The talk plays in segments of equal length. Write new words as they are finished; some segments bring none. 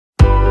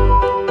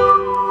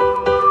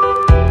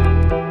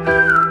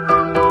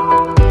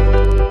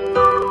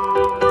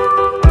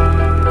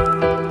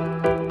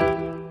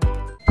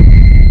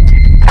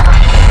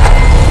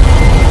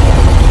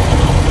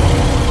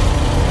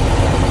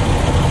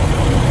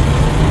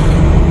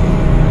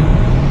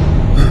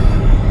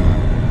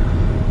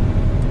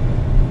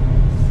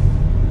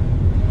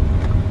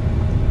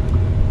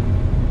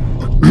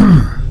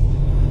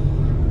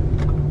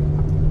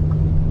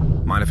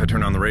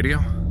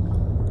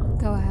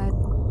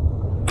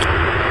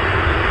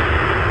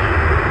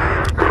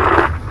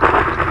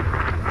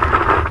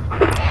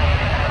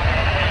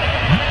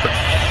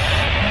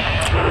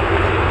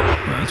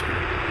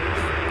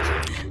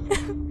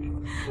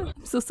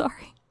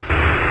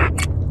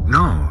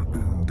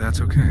that's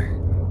okay.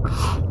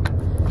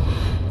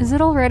 Is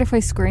it alright if I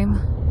scream?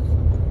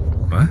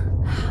 What?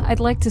 I'd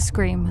like to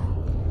scream.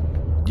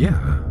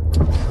 Yeah.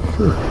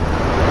 Sure.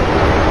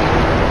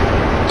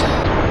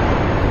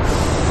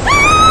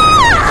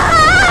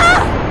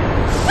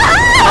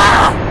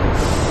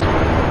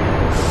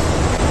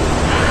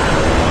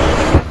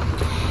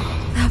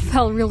 That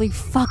felt really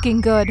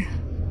fucking good.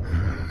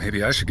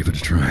 Maybe I should give it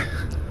a try.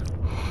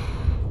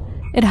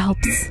 It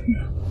helps.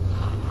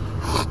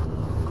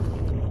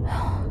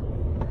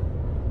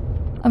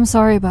 I'm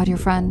sorry about your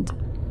friend.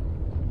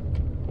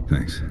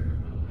 Thanks.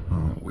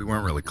 We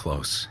weren't really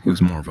close. He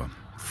was more of a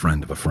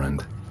friend of a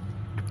friend.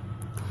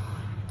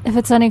 If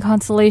it's any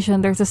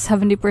consolation, there's a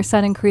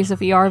 70% increase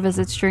of ER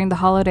visits during the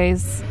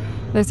holidays.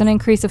 There's an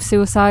increase of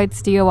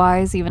suicides,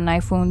 DOIs, even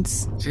knife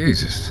wounds.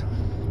 Jesus.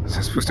 Is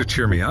that supposed to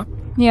cheer me up?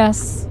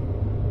 Yes.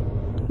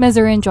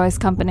 Misery enjoys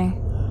company.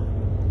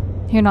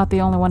 You're not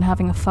the only one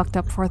having a fucked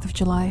up 4th of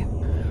July.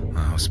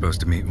 I was supposed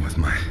to meet with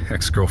my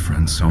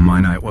ex-girlfriend, so my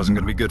night wasn't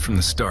going to be good from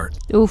the start.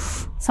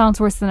 Oof.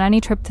 Sounds worse than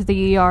any trip to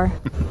the ER.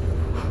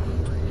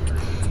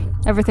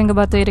 Ever think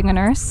about dating a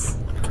nurse?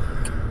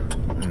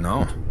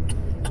 No.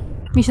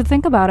 You should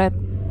think about it.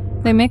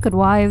 They make good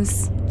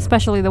wives,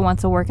 especially the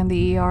ones who work in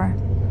the ER.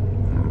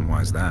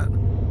 Why's that?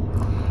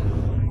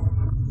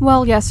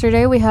 Well,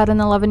 yesterday we had an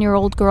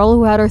 11-year-old girl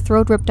who had her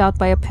throat ripped out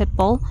by a pit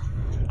bull.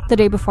 The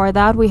day before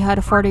that, we had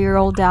a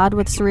 40-year-old dad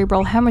with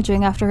cerebral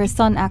hemorrhaging after his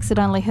son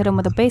accidentally hit him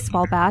with a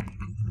baseball bat.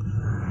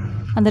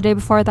 And the day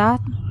before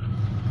that?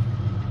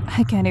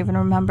 I can't even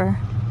remember.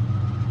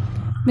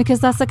 Because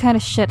that's the kind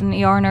of shit an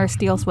ER nurse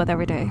deals with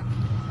every day.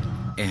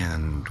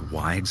 And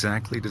why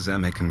exactly does that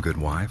make them good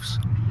wives?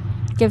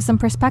 Gives them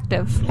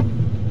perspective.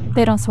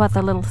 They don't sweat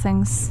the little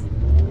things.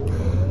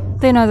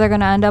 They know they're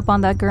gonna end up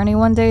on that gurney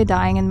one day,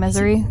 dying in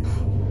misery.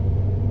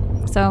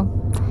 So,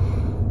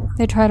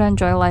 they try to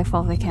enjoy life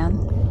while they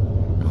can.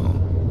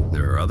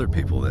 There are other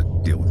people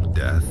that deal with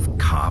death,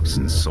 cops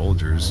and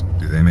soldiers.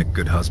 Do they make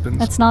good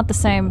husbands? It's not the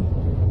same.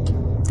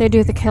 They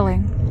do the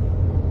killing.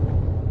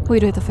 We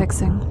do the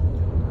fixing.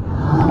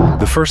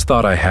 The first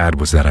thought I had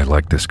was that I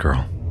liked this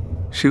girl.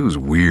 She was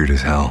weird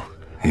as hell,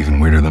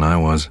 even weirder than I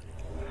was.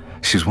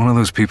 She's one of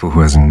those people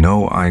who has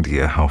no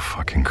idea how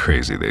fucking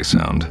crazy they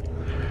sound.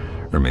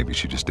 Or maybe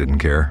she just didn't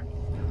care.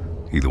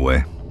 Either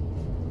way,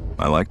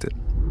 I liked it.